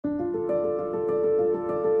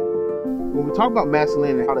when we talk about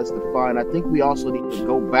masculinity and how that's defined, I think we also need to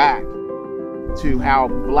go back to how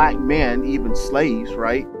black men, even slaves,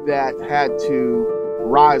 right, that had to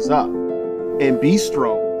rise up and be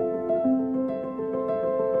strong.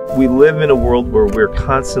 We live in a world where we're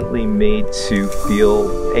constantly made to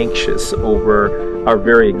feel anxious over our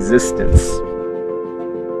very existence.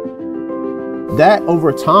 That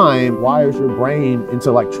over time wires your brain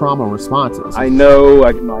into like trauma responses. I know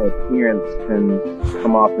like my appearance can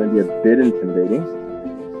come off maybe a bit intimidating.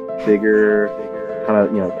 Bigger,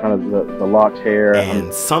 kind of the locked hair.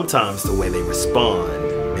 And sometimes the way they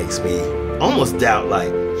respond makes me almost doubt,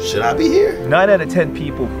 like, should I be here? 9 out of 10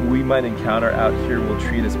 people who we might encounter out here will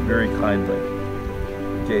treat us very kindly.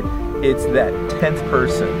 Okay, it's that 10th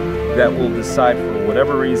person that will decide for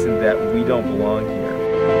whatever reason that we don't belong here.